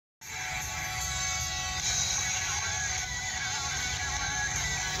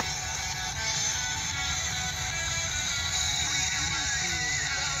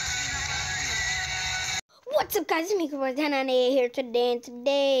What's up, guys? It's me, Boy1098 here today, and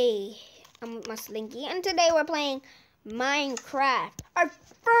today I'm with my Slinky, and today we're playing Minecraft, our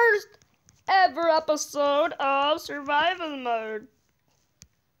first ever episode of survival mode.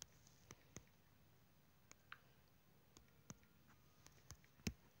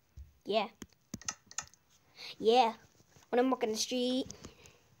 Yeah. When I'm walking the street,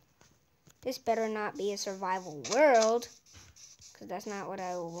 this better not be a survival world, because that's not what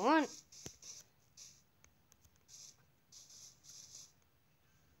I want.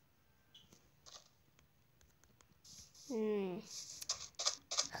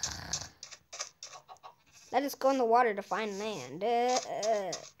 Let us go in the water to find land.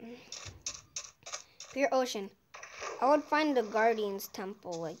 Pure ocean. I would find the Guardian's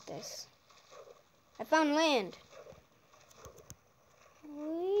temple like this. I found land.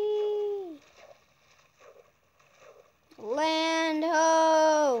 Whee! Land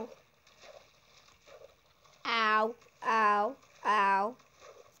ho! Ow, ow, ow.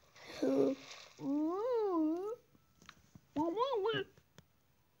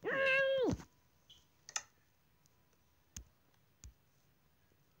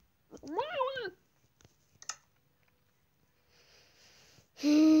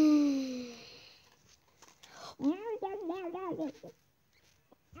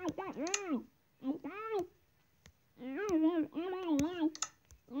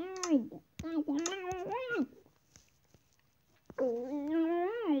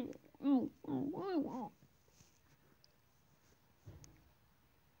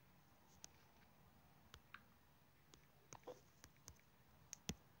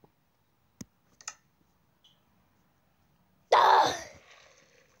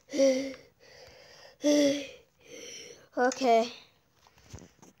 Okay.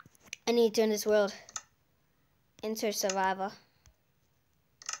 I need to turn this world into survivor.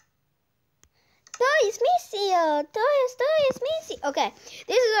 Okay,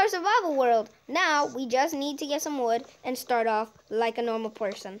 this is our survival world. Now, we just need to get some wood and start off like a normal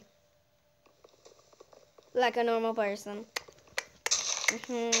person. Like a normal person.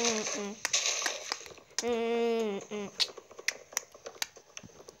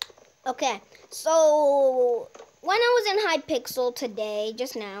 Okay, so when I was in Hypixel today,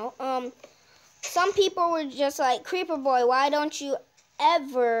 just now, some people were just like, Creeper Boy, why don't you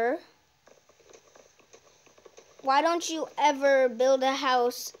ever build a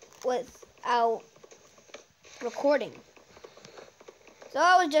house without recording? So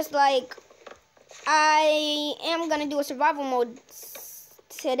I was just like, I am gonna do a survival mode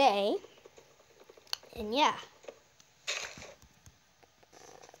today, and yeah.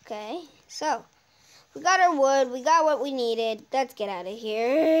 Okay, so we got our wood, we got what we needed. Let's get out of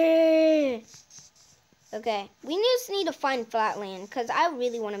here. Okay, we just need to find flat land, because I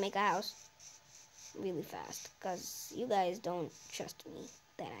really want to make a house really fast, because you guys don't trust me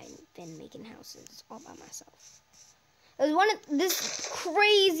that I've been making houses all by myself. It was this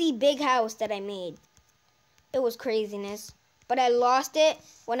crazy big house that I made. It was craziness, but I lost it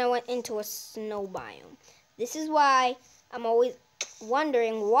when I went into a snow biome. This is why I'm always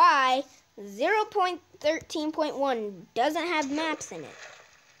wondering why 0.13.1 doesn't have maps in it.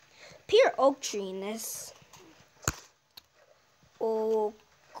 Pure oak tree in this. Oak,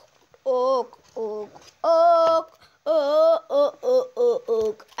 oak, oak, oak, oak, oak, oak, oak,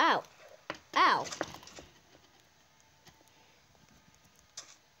 oak. Ow, ow.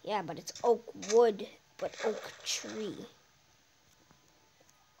 Yeah, but it's oak wood, but oak tree.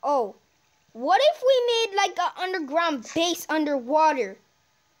 Oh, what if we made like an underground base underwater?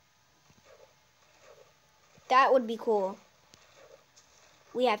 That would be cool.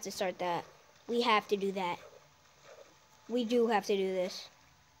 We have to start that. We have to do that. We do have to do this.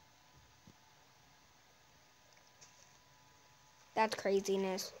 That's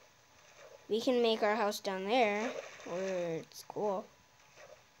craziness. We can make our house down there where it's cool.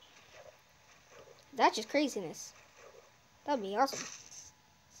 That's just craziness. That'd be awesome.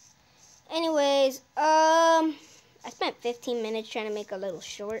 Anyways, I spent 15 minutes trying to make a little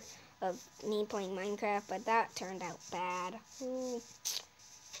short of me playing Minecraft, but that turned out bad.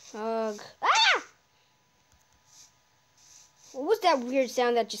 Ugh. Ah! What was that weird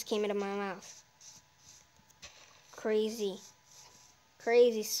sound that just came out of my mouth? Crazy.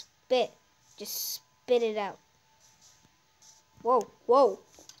 Crazy spit. Just spit it out. Whoa, whoa.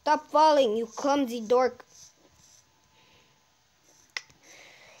 Stop falling, you clumsy dork.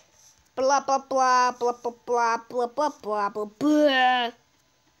 Blah, blah, blah, blah, blah, blah, blah, blah, blah, blah, blah.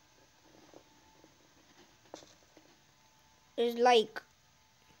 There's like,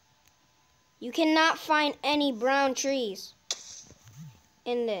 you cannot find any brown trees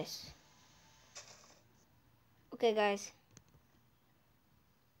in this. Okay, guys.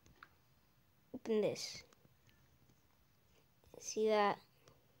 Open this. See that?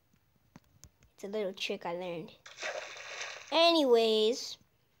 It's a little trick I learned. Anyways,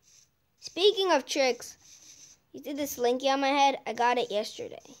 speaking of tricks, you see this slinky on my head? I got it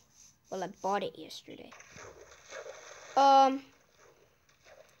yesterday. Well, I bought it yesterday.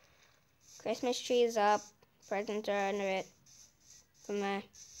 Christmas tree is up. Presents are under it. From there.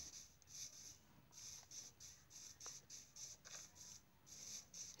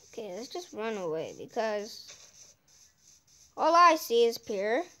 Okay, let's just run away because all I see is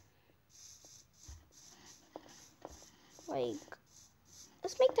Pier. Like,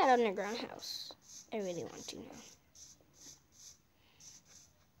 let's make that underground house. I really want to now.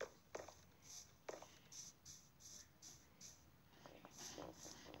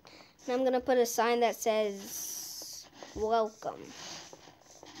 And I'm gonna put a sign that says welcome.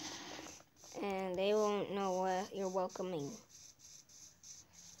 And they won't know what you're welcoming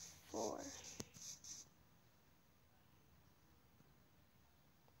for.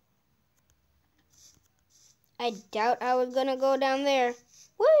 I doubt I was gonna go down there.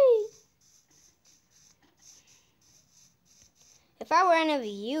 Whee! If I were any of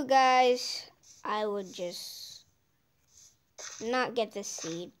you guys, I would just not get this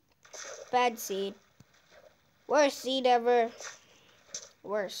seed. Bad seed. Worst seed ever.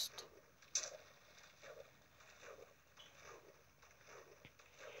 Worst.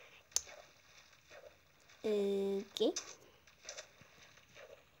 Okay.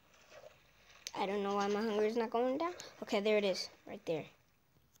 I don't know why my hunger is not going down. Okay, there it is. Right there.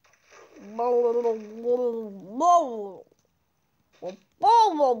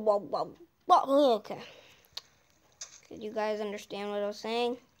 Okay. Did you guys understand what I was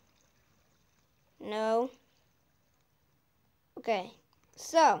saying? No? Okay.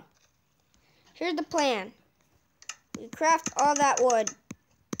 So, here's the plan. We craft all that wood.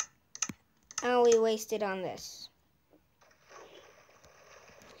 And we waste it on this.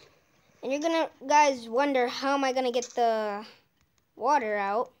 And you're gonna, guys, wonder how am I gonna get the water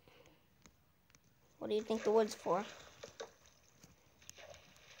out? What do you think the wood's for?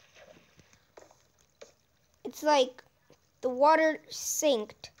 It's like the water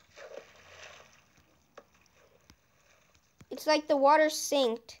sinked. It's like the water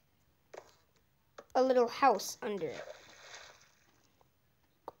sinked a little house under it.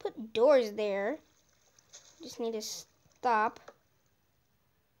 Put doors there. Just need to stop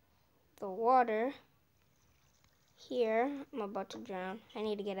the water here. I'm about to drown. I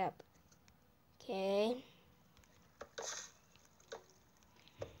need to get up. Okay.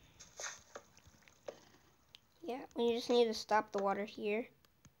 Yeah, we just need to stop the water here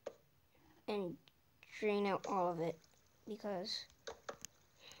and drain out all of it because,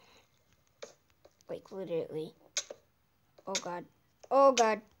 like, literally. Oh God. Oh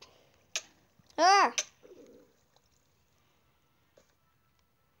God. Ah!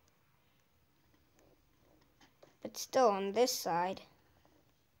 But still on this side,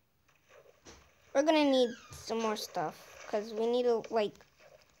 we're gonna need some more stuff because we need to, like,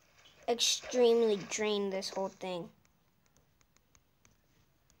 extremely drain this whole thing.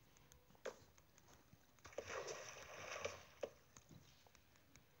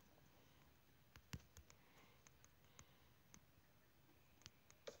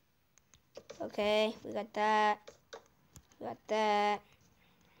 Okay, we got that. We got that.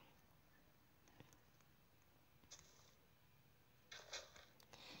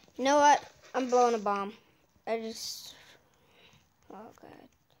 You know what? I'm blowing a bomb. Oh God.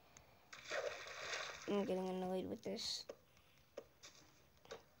 I'm getting annoyed with this.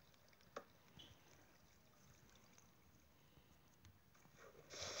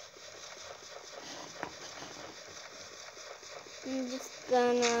 I'm just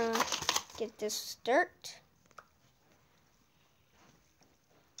gonna get this dirt.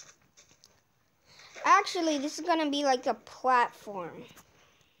 Actually, this is gonna be like a platform.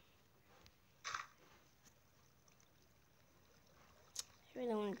 I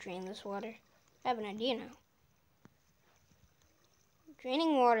really want to drain this water. I have an idea now.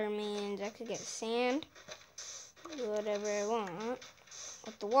 Draining water means I could get sand, do whatever I want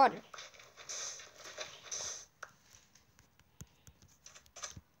with the water.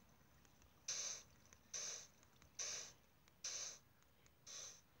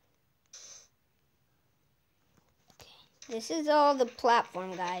 This is all the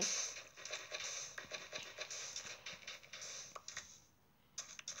platform, guys.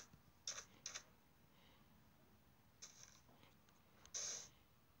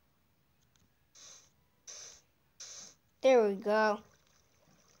 There we go.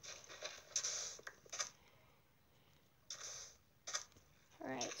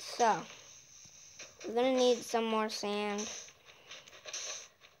 So, we're gonna need some more sand.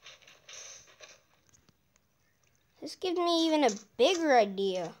 This gives me even a bigger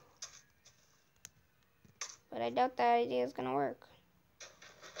idea. But I doubt that idea is gonna work.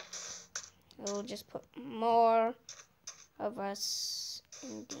 We'll just put more of us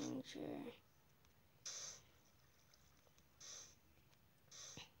in danger.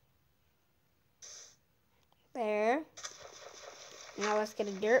 There. Now let's get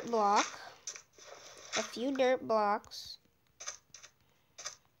a dirt block. A few dirt blocks.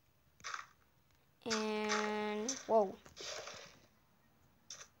 And, whoa.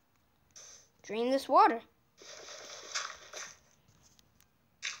 Drain this water.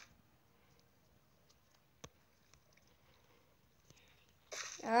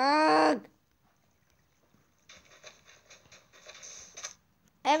 Ugh.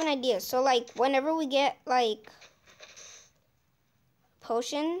 I have an idea. So, like, whenever we get, like,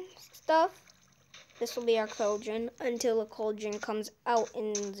 potion stuff, this will be our cauldron until the cauldron comes out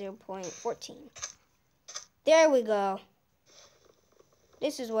in 0.14. There we go.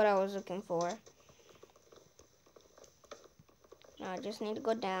 This is what I was looking for. Now I just need to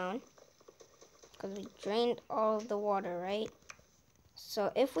go down because we drained all of the water, right? So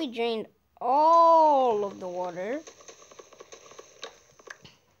if we drained all of the water,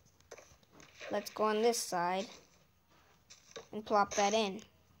 let's go on this side and plop that in.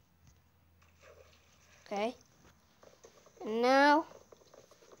 Okay. And now,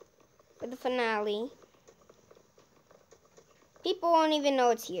 for the finale, people won't even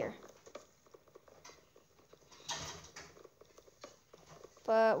know it's here.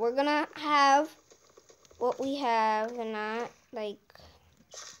 But we're gonna have what we have and not, like,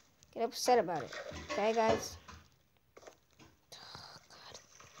 get upset about it. Okay, guys? Oh, God.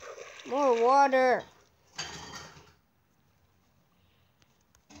 More water.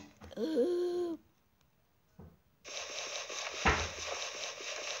 Ugh.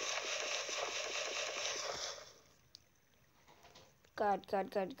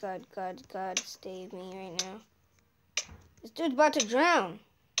 God, save me right now. This dude's about to drown.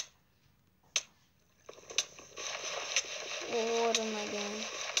 Oh, what am I doing?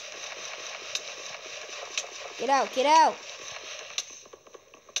 Get out, get out!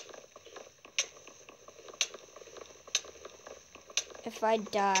 If I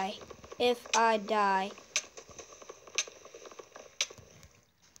die.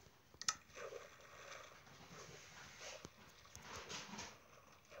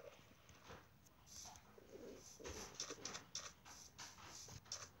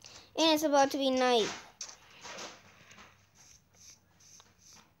 And it's about to be night.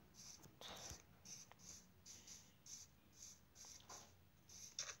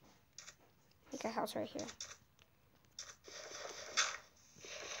 Make a house right here.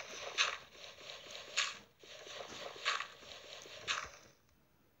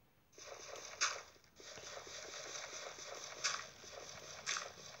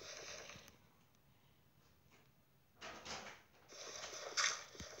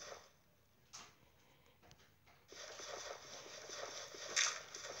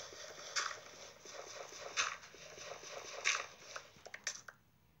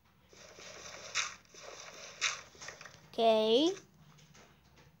 Okay.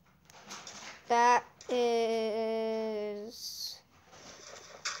 That is...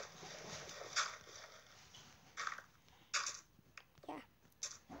 yeah.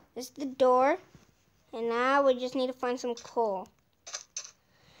 This is the door. And now we just need to find some coal.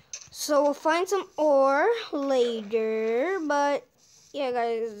 So we'll find some ore later. But, yeah,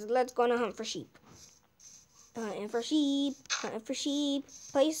 guys, let's go on a hunt for sheep. Hunting for sheep.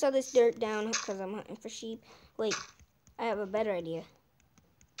 Place all this dirt down because I'm hunting for sheep. Wait, I have a better idea.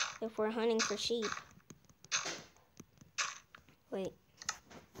 If we're hunting for sheep. Wait.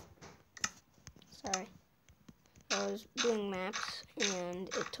 Sorry. I was doing maps and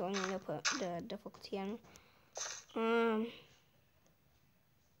it told me to put the difficulty on.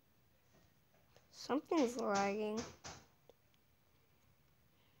 Something's lagging.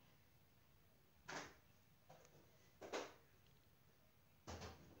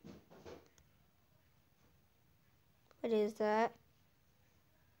 What is that?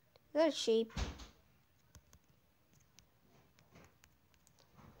 Is that a sheep?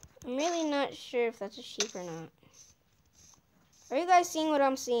 I'm really not sure if that's a sheep or not. Are you guys seeing what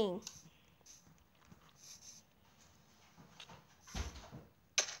I'm seeing?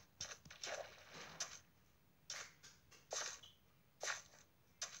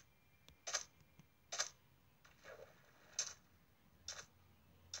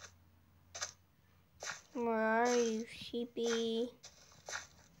 Where are you, sheepy?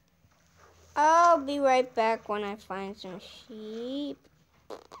 I'll be right back when I find some sheep.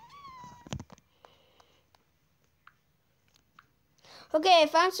 Okay, I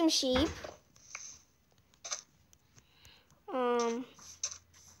found some sheep. I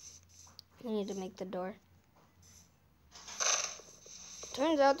need to make the door.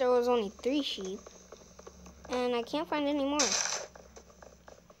 Turns out there was only 3 sheep, and I can't find any more.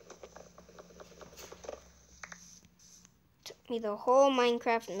 Took me the whole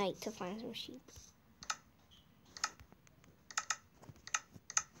Minecraft night to find some sheep.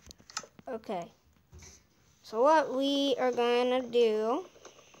 Okay, so what we are gonna do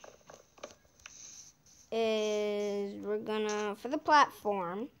is we're gonna, for the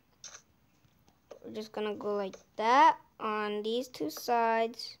platform, we're just gonna go like that on these 2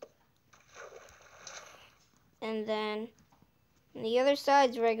 sides, and then the other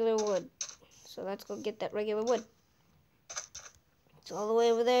side's regular wood. So let's go get that regular wood. It's all the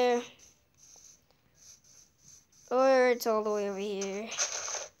way over there, or it's all the way over here.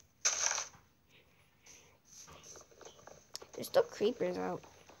 There's still creepers out,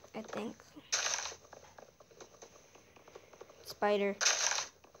 I think. Spider.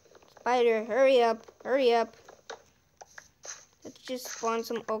 Spider, hurry up, hurry up. Let's just spawn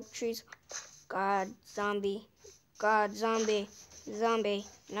some oak trees. God, zombie. God, zombie. Zombie.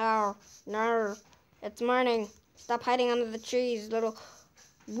 No, no. It's morning. Stop hiding under the trees, little...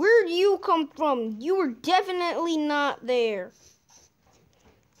 Where'd you come from? You were definitely not there.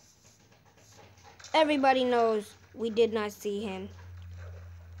 Everybody knows we did not see him.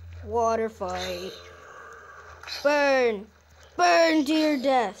 Water fight. Burn. Burn to your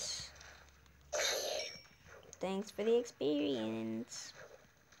death. Thanks for the experience.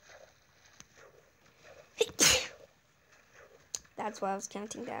 That's why I was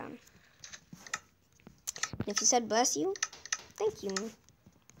counting down. If you said bless you, thank you,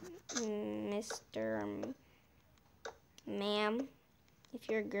 Mr. Ma'am. If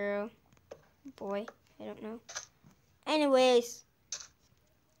you're a girl, boy, I don't know. Anyways,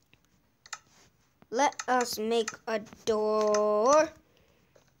 let us make a door.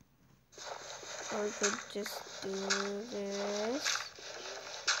 Or we could just do this.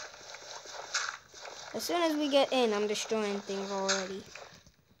 As soon as we get in, I'm destroying things already.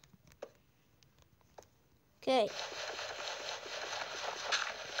 Okay.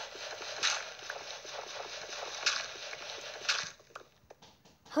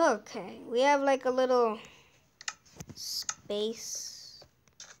 Okay, we have like a little space.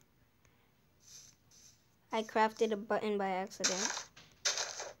 I crafted a button by accident.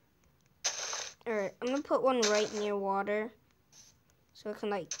 Alright, I'm gonna put one right near water so it can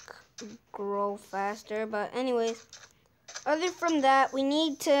like grow faster. But anyways, other from that, we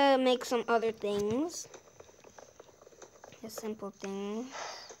need to make some other things. A simple thing.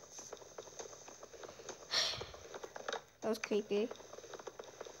 That was creepy.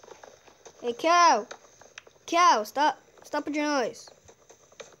 Hey, cow! Cow, stop! Stop with your noise.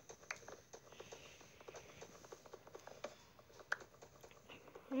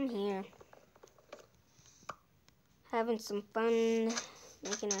 I'm here. Having some fun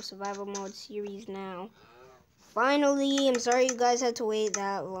making our survival mode series now. Finally, I'm sorry you guys had to wait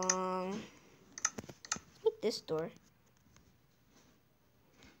that long. Let's make this door.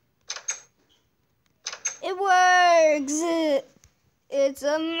 It works! It's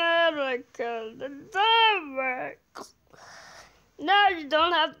a miracle. It works. Now you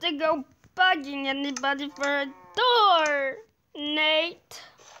don't have to go bugging anybody for a door, Nate.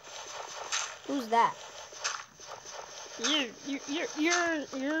 Who's that? You're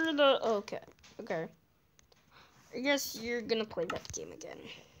the... Okay. I guess you're gonna play that game again.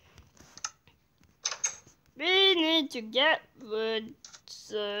 We need to get wood.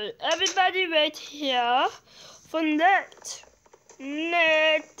 So everybody wait here for Nate.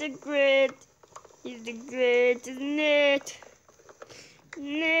 Nate the Great. He's the greatest Nate.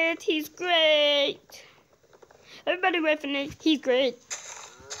 Nate, he's great. Everybody wait for Nate. He's great.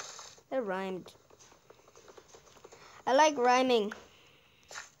 That rhymed. I like rhyming.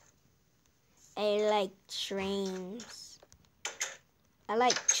 I like trains. I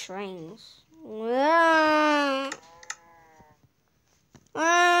like trains.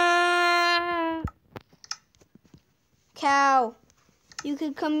 Cow, you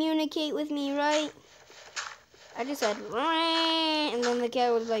could communicate with me, right? I just said, and then the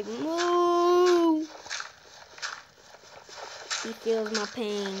cow was like, moo. He feels my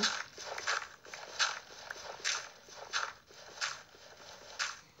pain.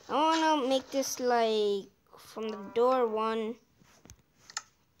 I want to make this like from the door 1,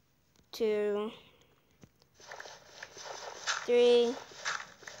 2, 3,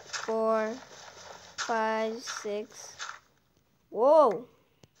 4, 5, 6. Whoa.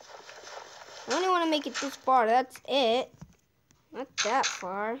 I only want to make it this far. That's it. Not that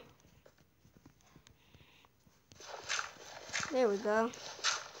far. There we go.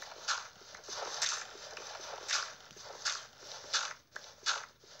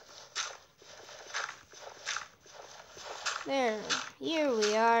 There. Here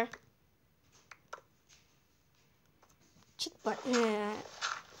we are. Cheek button. Yeah.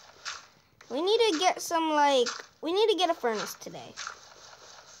 We need to get some, like, we need to get a furnace today.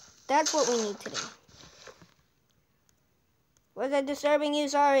 That's what we need today. Was that disturbing you?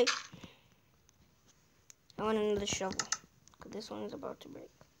 Sorry. I want another shovel. Because this one is about to break.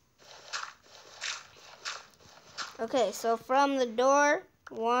 Okay, so from the door,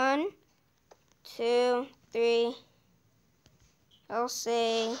 1, 2, 3. I'll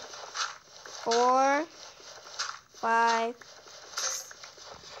say 4, 5.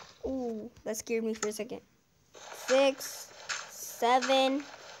 Ooh, that scared me for a second. 6, 7,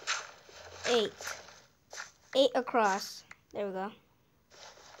 8. 8 across. There we go.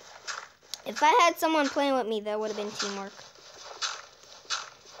 If I had someone playing with me, that would have been teamwork.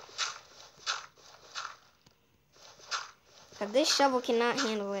 Because this shovel cannot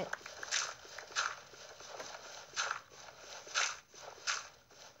handle it.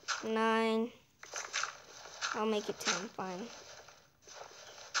 9. I'll make it 10. Fine.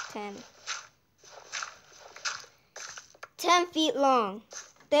 10. 10 feet long.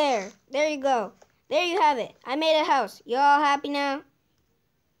 There. There you go. There you have it. I made a house. You all happy now?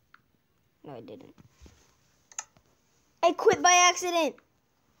 No, I didn't. I quit by accident.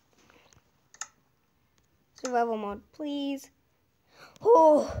 Survival mode, please.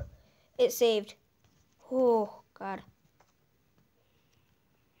 Oh, it saved. Oh, God.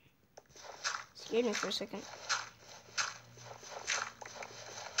 Scared me for a second.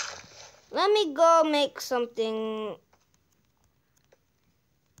 Let me go make something.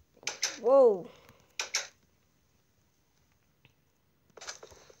 Whoa.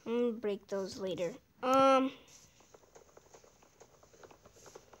 I'm gonna break those later.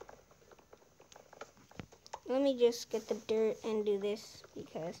 Let me just get the dirt and do this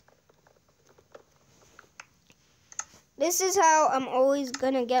because this is how I'm always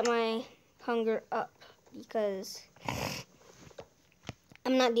gonna get my hunger up because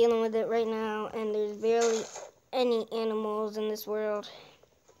I'm not dealing with it right now and there's barely any animals in this world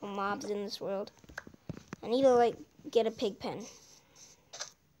or mobs in this world. I need to like get a pig pen.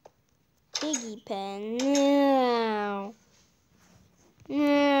 Piggy pen. No.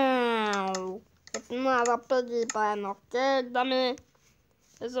 No. It's not a piggy pen, okay, dummy?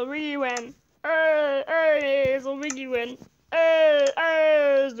 It's a wiggy one. Hey, hey, it's a wiggy one. Hey,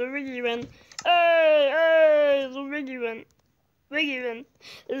 hey, it's a wiggy one. Hey, hey, it's a wiggy one. Wiggy one.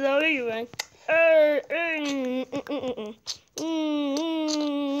 It's a wiggy one. Hey, hey.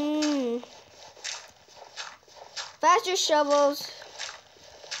 Faster shovels.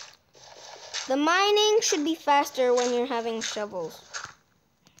 The mining should be faster when you're having shovels.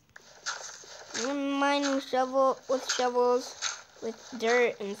 You're mining shovels with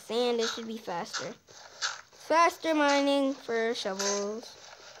dirt and sand, it should be faster. Faster mining for shovels.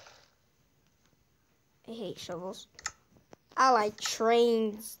 I hate shovels. I like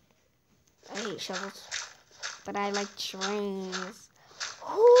trains. I hate shovels, but I like trains.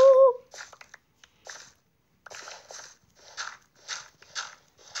 Woo!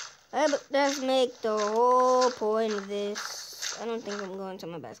 Let's make the whole point of this. I don't think I'm going to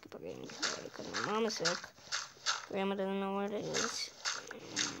my basketball game because my mom is sick. Grandma doesn't know where it is.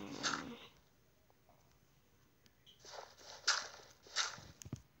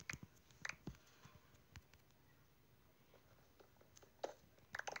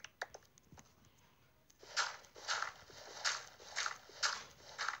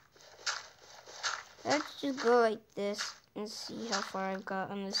 Let's just go like this and see how far I've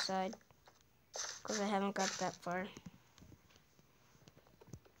got on this side. Because I haven't got that far.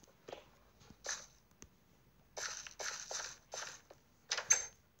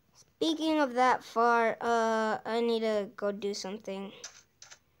 Speaking of that far, I need to go do something.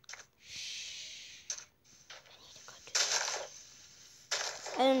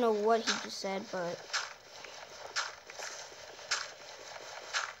 I don't know what he just said, but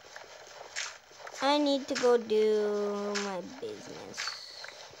I need to go do my business.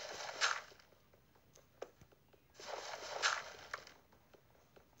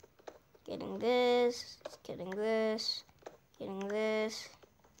 Getting this, getting this, getting this,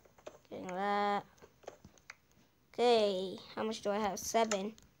 getting that. Okay, how much do I have?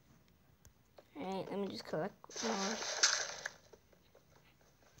 7. Alright, let me just collect more.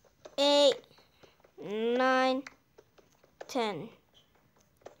 8, 9, 10.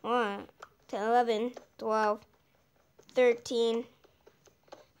 1, 10, 11, 12, 13.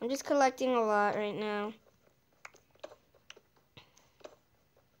 I'm just collecting a lot right now.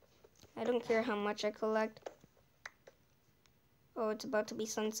 I don't care how much I collect. Oh, it's about to be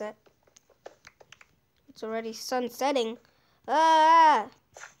sunset. It's already sunsetting. Ah!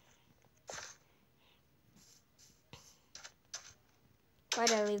 Why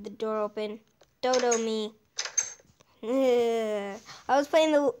did I leave the door open? Dodo me. I was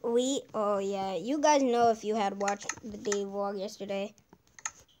playing the Wii. Oh yeah, you guys know if you had watched the day vlog yesterday.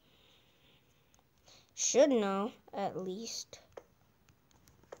 Should know, at least.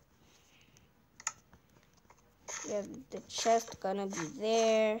 Yeah, the chest gonna be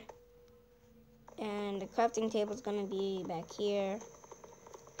there. And the crafting table's gonna be back here.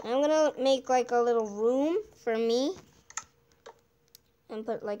 And I'm gonna make like a little room for me. And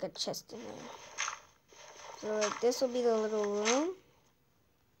put like a chest in there. So like this will be the little room.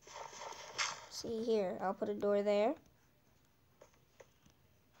 See here, I'll put a door there.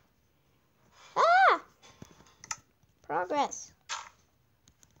 Ah! Progress.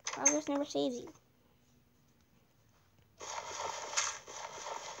 Progress never saves you.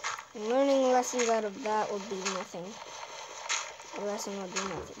 And learning lessons out of that would be nothing. A lesson would be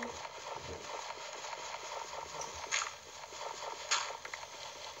nothing.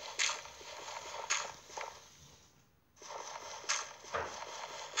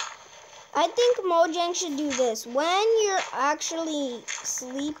 I think Mojang should do this. When you're actually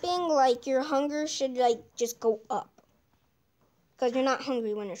sleeping, like your hunger should like just go up. Because you're not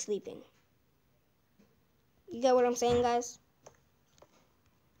hungry when you're sleeping. You get what I'm saying, guys?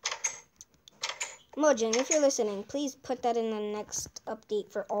 Mojang, if you're listening, please put that in the next update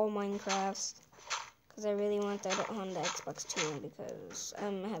for all Minecrafts. Because I really want that on the Xbox too, because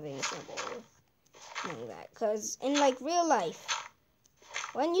I'm having trouble doing that. Because in like real life,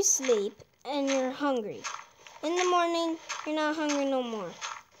 when you sleep and you're hungry, in the morning, you're not hungry no more.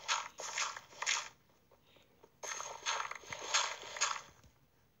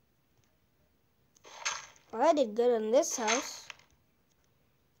 Well, I did good in this house.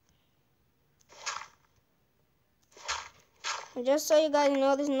 And just so you guys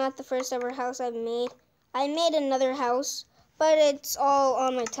know, this is not the first ever house I've made. I made another house, but it's all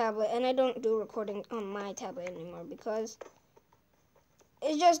on my tablet, and I don't do recording on my tablet anymore because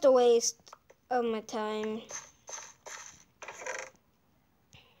it's just a waste of my time.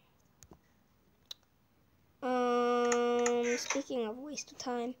 Speaking of waste of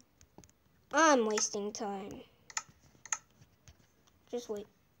time, I'm wasting time. Just wait.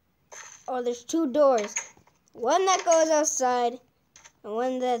 Oh, there's 2 doors. One that goes outside and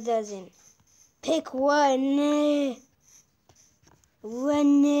one that doesn't. Pick one.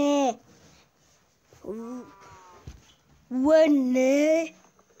 One.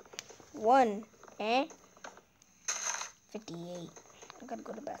 One. 58. I gotta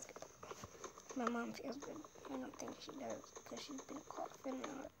go to basketball. My mom feels good. I don't think she does because she's been coughing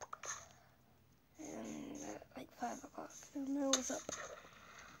out. And at like 5 o'clock, and I was up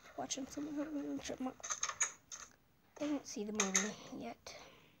watching some of the Chipmunk. I didn't see the movie yet,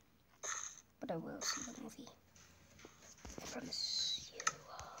 but I will see the movie. I promise you.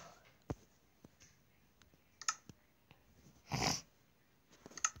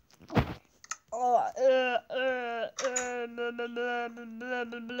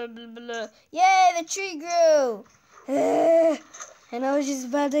 Yay, the tree grew! And I was just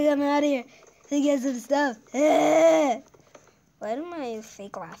about to come out here to get some stuff. Why am I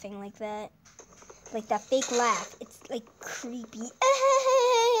fake laughing like that? Like that fake laugh. It's like creepy.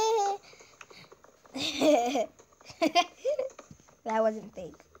 That wasn't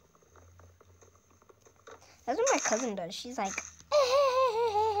fake. That's what my cousin does. She's like,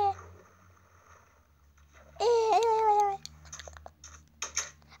 ow!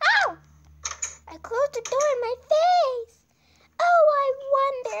 I closed the door in my face. Oh, I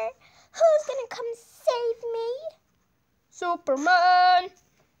wonder who's gonna come save me? Superman!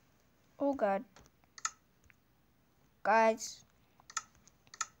 Oh God. Guys.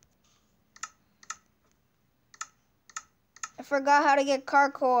 I forgot how to get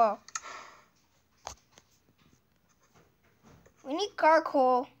charcoal. We need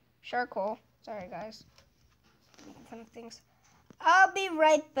charcoal. Charcoal. Sorry, guys. Making fun of things. I'll be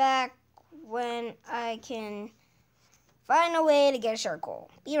right back when I can find a way to get charcoal.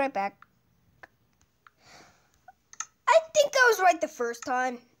 Be right back. I think I was right the first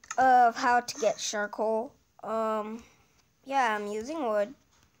time of how to get charcoal. Yeah, I'm using wood,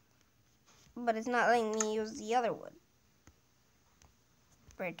 but it's not letting me use the other wood.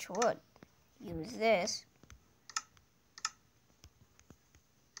 birch wood. Use this.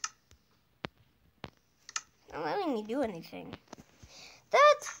 Not letting me do anything.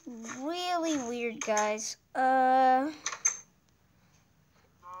 That's really weird, guys. Yeah.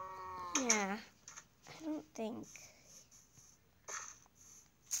 I don't think.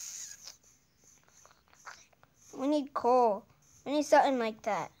 We need coal. We need something like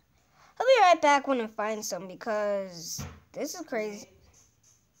that. I'll be right back when I find some because this is crazy.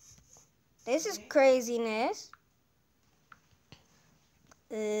 This is craziness.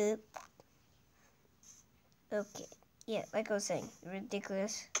 Okay. Yeah, like I was saying,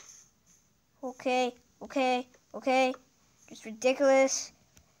 ridiculous. Okay. Just ridiculous.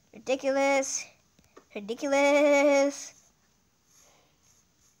 Ridiculous.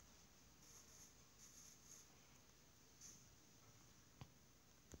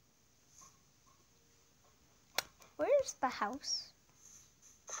 Where's the house?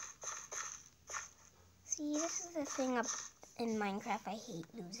 See, this is the thing up in Minecraft I hate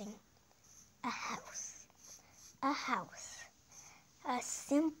losing. A house. A house. A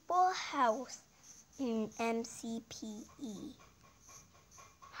simple house in MCPE.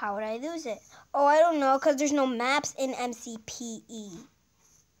 How would I lose it? Oh, I don't know, because there's no maps in MCPE.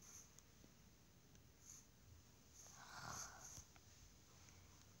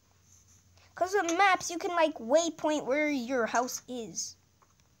 Because of maps, you can, like, waypoint where your house is.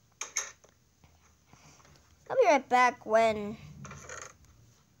 I'll be right back when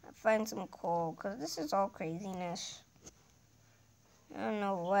I find some coal, because this is all craziness. I don't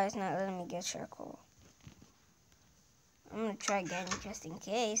know why it's not letting me get charcoal. I'm going to try again just in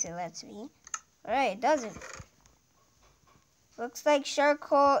case it lets me. Alright, it doesn't. Looks like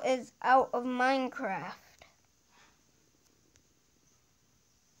charcoal is out of Minecraft.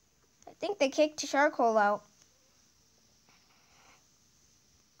 I think they kicked charcoal out.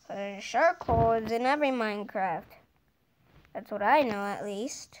 Because charcoal is in every Minecraft. That's what I know, at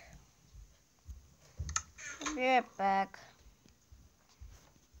least. I'll be right back.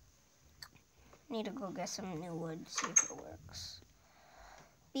 Need to go get some new wood, see if it works.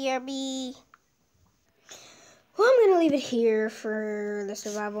 BRB. Well, I'm going to leave it here for the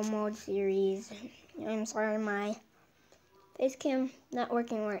survival mode series. I'm sorry my face cam not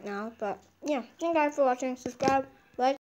working right now, but yeah, thank you guys for watching. Subscribe.